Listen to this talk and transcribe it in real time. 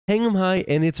Hang 'em High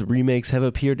and its remakes have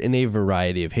appeared in a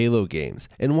variety of Halo games,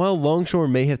 and while Longshore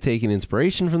may have taken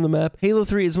inspiration from the map, Halo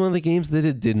 3 is one of the games that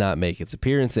it did not make its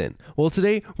appearance in. Well,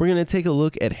 today we're going to take a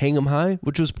look at Hang 'em High,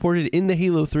 which was ported into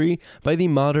Halo 3 by the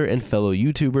modder and fellow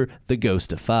YouTuber, The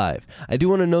Ghost of 5. I do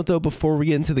want to note though, before we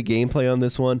get into the gameplay on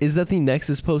this one, is that the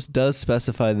Nexus post does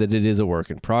specify that it is a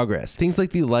work in progress. Things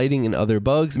like the lighting and other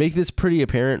bugs make this pretty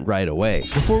apparent right away.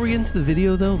 Before we get into the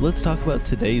video though, let's talk about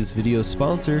today's video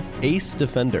sponsor, Ace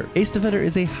Defender. Ace Defender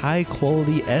is a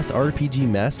high-quality SRPG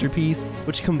masterpiece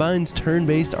which combines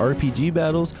turn-based RPG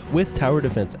battles with tower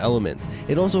defense elements.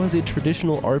 It also has a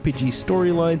traditional RPG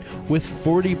storyline with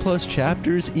 40+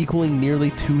 chapters equaling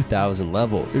nearly 2,000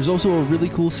 levels. There's also a really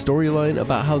cool storyline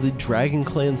about how the Dragon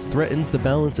Clan threatens the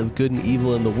balance of good and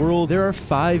evil in the world. There are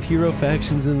 5 hero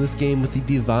factions in this game with the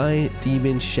Divine,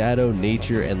 Demon, Shadow,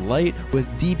 Nature, and Light, with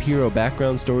deep hero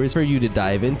background stories for you to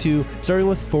dive into. Starting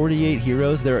with 48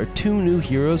 heroes, there are 2 new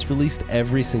heroes released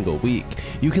every single week.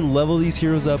 You can level these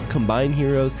heroes up, combine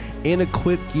heroes, and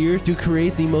equip gear to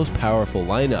create the most powerful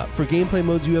lineup. For gameplay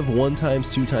modes, you have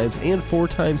 1x, 2x, and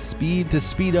 4x speed to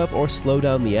speed up or slow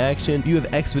down the action. You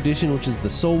have Expedition, which is the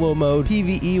solo mode,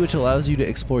 PvE, which allows you to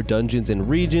explore dungeons and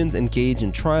regions, engage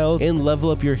in trials, and level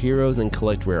up your heroes and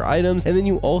collect rare items. And then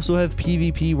you also have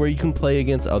PvP, where you can play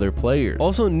against other players.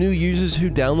 Also, new users who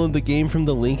download the game from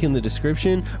the link in the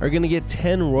description are going to get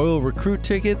 10 Royal Recruit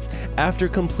tickets after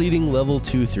completing level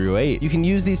 2 through 8. You can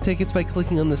use these tickets by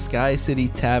clicking on the Sky City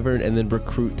Tavern and then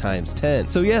recruit ×10.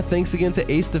 So yeah, thanks again to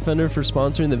Ace Defender for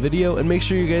sponsoring the video, and make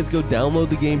sure you guys go download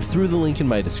the game through the link in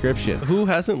my description. Who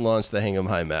hasn't launched the Hang 'em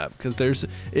High map? Because there's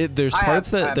parts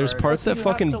that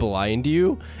fucking blind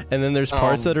you, and then there's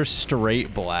parts that are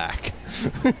straight black.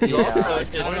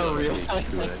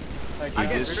 I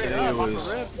did say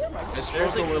it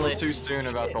spoke a little too soon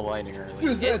about the lighting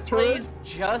earlier. It plays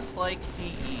just like CE,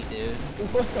 dude.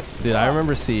 Dude, I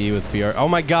remember CE with BR. Oh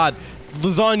my god,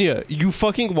 Lasagna, you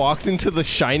fucking walked into the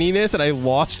shininess and I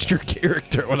lost your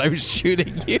character when I was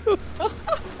shooting you.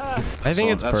 I think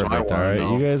it's perfect, alright?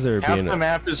 You guys are Half being... the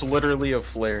map is literally a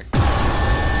flare.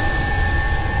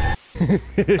 I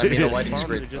mean, the lighting's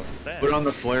great. Put on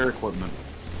the flare equipment.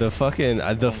 The fucking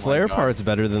the flare part's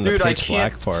better than the pitch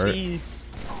black part.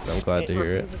 I'm glad to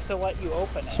hear it. To let you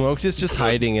open it. Smoke is just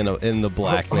hiding in the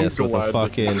blackness with a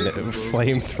fucking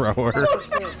flamethrower.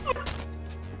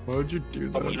 Why would you do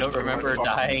that? You don't remember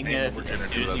dying as soon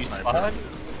as you spawn?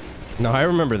 No, I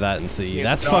remember that in CE.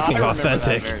 That's fucking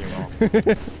authentic.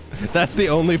 That's the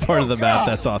only part of the map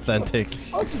that's authentic.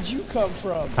 How did you come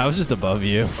from? I was just above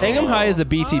you. Hang 'em High is a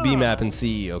BTB map in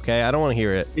CE, okay? I don't want to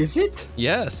hear it. Is it?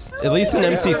 Yes. At least in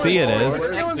MCC it is.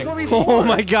 Oh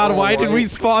my god, why did we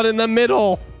spawn in the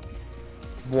middle?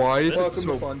 Why is it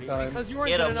so fun time? Because you weren't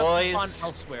Get good 'em, enough to boys.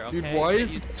 spawn elsewhere, okay? Dude, why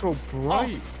is it so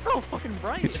bright? Oh, fucking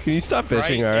bright. Can you stop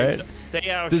bitching, alright? Stay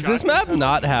out. Does this map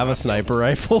not have a sniper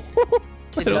rifle?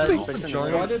 I don't think...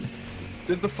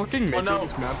 Did the fucking maker of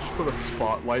this map just put a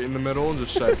spotlight in the middle and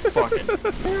just said, fuck it?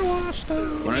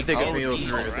 When I think of Halo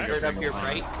 3, I think Turn up your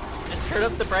bright. Just turn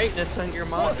up the brightness on your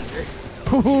monitor.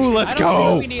 Ooh, let's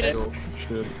go! We need it. Oh,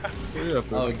 shit.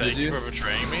 Oh, Thank you for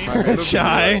betraying me.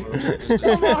 Shy.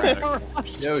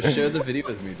 Yo, share the video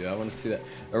with me, dude. I want to see that.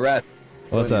 Rat.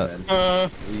 What's that?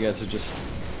 You guys are just.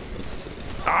 It's,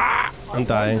 I'm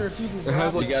dying. you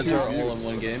guys are all in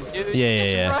one game.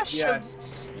 Yeah.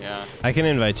 Yeah. I can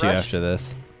invite you after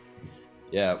this.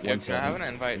 Yeah, Yeah, one I have an second.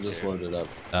 invite. Just load it up.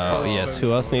 Oh, yes.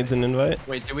 Who else needs an invite?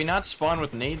 Wait, do we not spawn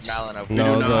with nades? Malin open.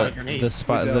 No, do the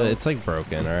spot, it's like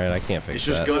broken, alright? I can't fix It's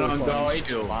just that. good on No, gun it's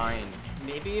skill. fine.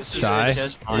 Maybe if Shy? you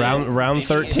just Round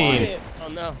 13. Oh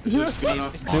no.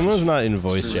 Sumo's not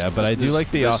invoiced yet, but I do like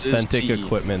the this is authentic T.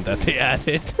 equipment that they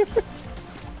added.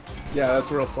 Yeah, that's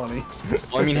real funny.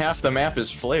 Well, I mean, half the map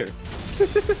is flare.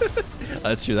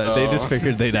 That's true. That they just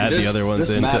figured they'd add the other ones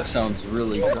This in. map sounds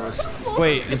really gross.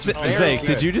 Wait, Zake,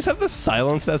 did you just have the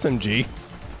silenced SMG?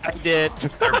 I did.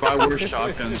 Our Bioware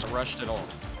shotguns rushed it all.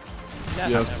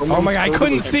 Yeah, Oh my god, I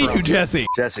couldn't see you, Jesse!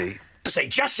 Jesse. Say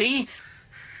Jesse.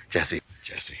 Jesse.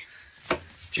 Jesse.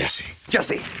 Jesse.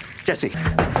 Jesse. Jesse.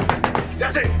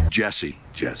 Jesse. Jesse.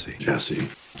 Jesse. Jesse.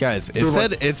 Guys,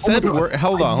 it said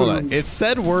hold on. It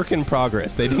said work in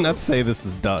progress. They did not say this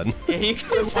is done. Yeah, you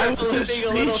guys are moving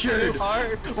a little too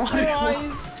hard.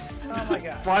 Oh my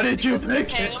god. Why did you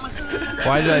pick it?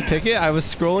 Why did I pick it? I was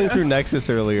scrolling through Nexus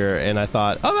earlier and I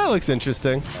thought, oh, that looks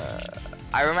interesting.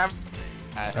 I remember.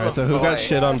 Alright, so who got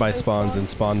shit on by spawns and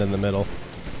spawned in the middle?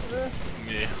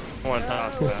 Me. I want to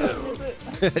talk about it.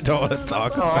 I don't want to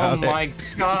talk about Oh my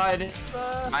god.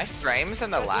 My frames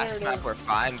in the last map were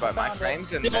fine, but my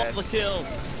frames in Still the this. kill.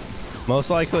 Most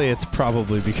likely it's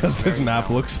probably because this map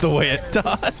looks the way it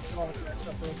does.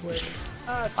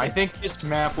 I think this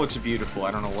map looks beautiful.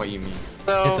 I don't know what you mean.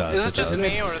 So, It does, is it it just does.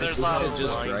 me or there's a lot of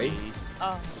just right?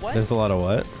 What? There's a lot of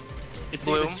what? It's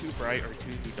Blue. either too bright or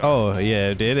too dark. Oh, yeah,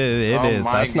 it Oh is.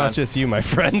 my That's not God. just you, my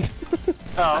friend.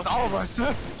 That's all of us.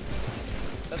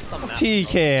 That's the map.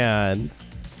 T-Can.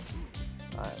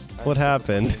 What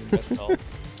happened?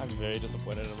 I'm very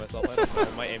disappointed in myself. I don't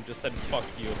know. My aim just said "fuck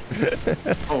you."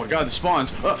 Oh my God, the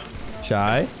spawns.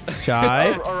 Shy?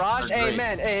 Shy? Arash, They're hey great.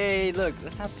 man, hey, look,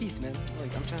 let's have peace, man.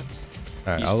 Look, I'm trying. All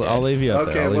right, He's I'll dead. leave you up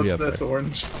there. I'll leave you up that's there.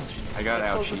 orange. I got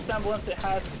Close ouchie. semblance it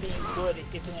has to being good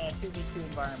isn't in a 2v2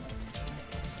 environment.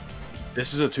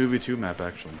 This is a 2v2 map,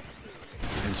 actually.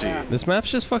 In CE. Yeah. This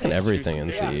map's just fucking everything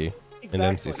in CE. In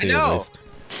Exactly. MCC at least.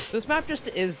 This map just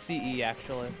is CE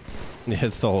actually. Yeah,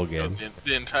 it's the whole game.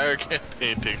 The entire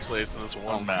campaign takes place in this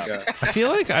one map. I feel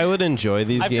like I would enjoy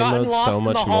these I've game gotten modes lost so in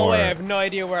much the hallway. I more have no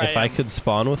idea where if I I am. could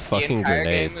spawn with fucking the entire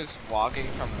grenades. game is walking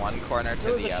from one corner to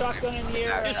There was the a other. shotgun in the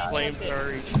air. Just and I flames landed.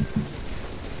 are.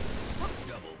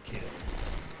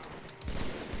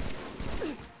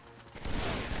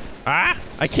 Ah!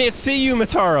 I can't see you,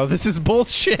 Mataro. This is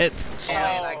bullshit.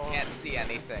 And I can't see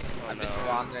anything. I'm just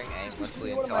wandering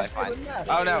aimlessly until I find.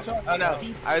 Oh no! Oh no!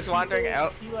 I was wandering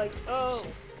out. Be like, oh.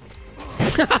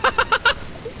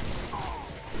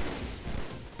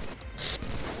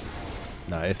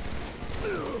 Nice.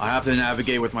 I have to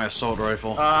navigate with my assault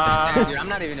rifle. Dude, I'm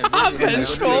not even a Ah,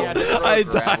 visitor. vengeful! I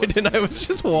died and I was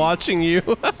just watching you.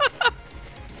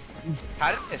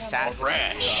 How did the assassin?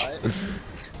 Rash.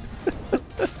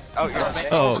 Oh, you're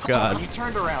Oh god. You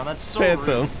turned around. That's so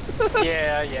Phantom.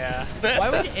 Yeah, yeah. Why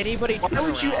would anybody? rude. Why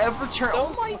would you ever turn?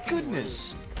 Oh my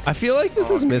goodness. I feel like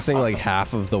this is missing like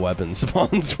half of the weapon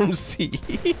spawns from C.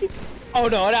 Oh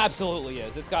no, it absolutely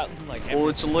is. It's got like. Well,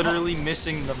 it's literally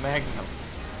missing the Magnum.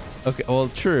 Okay, well,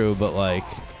 true, but like,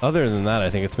 other than that, I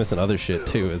think it's missing other shit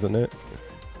too, isn't it?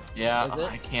 Yeah, Is it?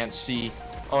 I can't see.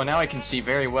 Oh, now I can see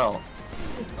very well.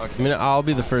 I mean, I'll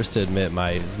be the first to admit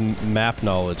my map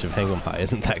knowledge of Hangum High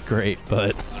isn't that great,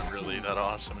 but Is it really that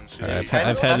awesome in CE?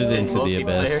 I've headed into the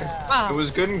abyss. It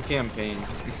was good in campaign.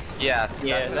 Yeah.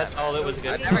 Yeah, that's all it was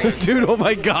good. Dude, oh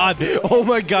my god,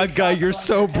 guy, you're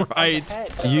so bright.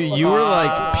 You were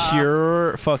like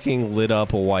pure fucking lit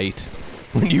up white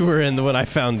when you were in when I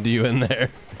found you in there.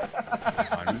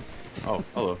 Oh,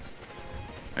 hello.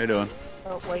 How you doing?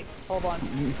 Oh, wait, hold on.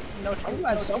 No, I'm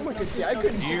glad someone could see. I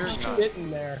couldn't see shit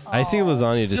in there. I see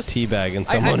lasagna just teabagging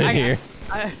someone in here.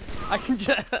 I can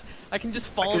just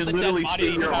follow could the literally dead body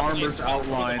see your without being armor's thrown through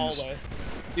the outlines. hallway.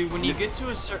 Dude, when you get to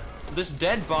a certain... This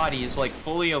dead body is like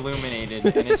fully illuminated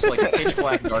and it's like pitch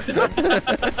black dark. Oh,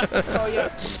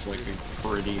 yeah. It's like a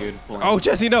pretty good plan. Oh,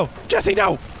 Jesse, no! Jesse,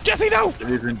 no! Jesse, no! It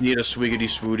is indeed a swiggity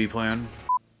swooty plan.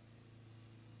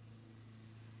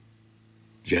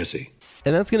 Jesse.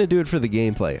 And that's going to do it for the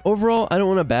gameplay. Overall, I don't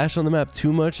want to bash on the map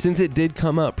too much since it did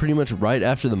come out pretty much right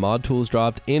after the mod tools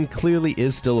dropped and clearly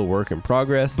is still a work in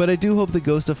progress, but I do hope the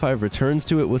Ghost of 5 returns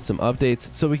to it with some updates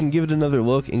so we can give it another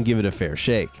look and give it a fair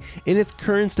shake. In its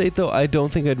current state though, I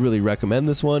don't think I'd really recommend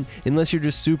this one unless you're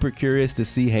just super curious to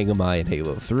see Hangum High in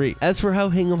Halo 3. As for how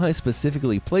Hangum High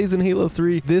specifically plays in Halo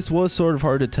 3, this was sort of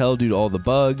hard to tell due to all the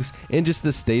bugs and just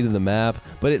the state of the map,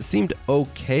 but it seemed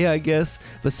okay I guess,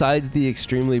 besides the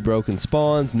extremely broken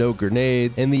spawns, no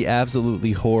grenades, and the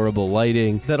absolutely horrible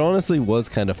lighting that honestly was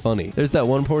kind of funny. There's that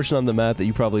one portion on the map that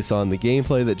you probably saw in the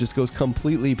gameplay that just goes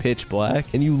completely pitch black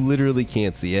and you literally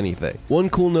can't see anything. One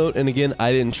cool note, and again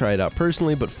I didn't try it out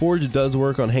personally, but Forge does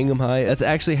work on Hangum High. That's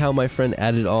actually how my friend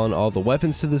added on all the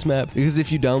weapons to this map, because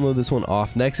if you download this one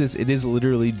off Nexus, it is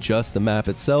literally just the map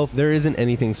itself. There isn't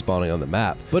anything spawning on the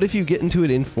map. But if you get into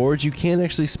it in Forge, you can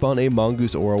actually spawn a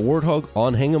mongoose or a warthog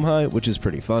on Hangum High, which is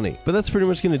pretty funny. But that's pretty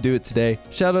much going to do it today.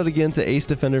 Shout out again to Ace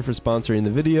Defender for sponsoring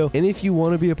the video, and if you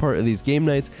want to be a part of these game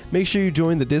nights, make sure you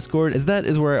join the Discord, as that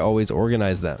is where I always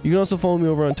organize them. You can also follow me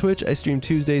over on Twitch. I stream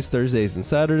Tuesdays, Thursdays, and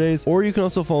Saturdays, or you can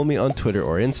also follow me on Twitter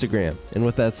or Instagram. And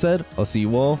with that said, I'll see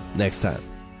you all next time.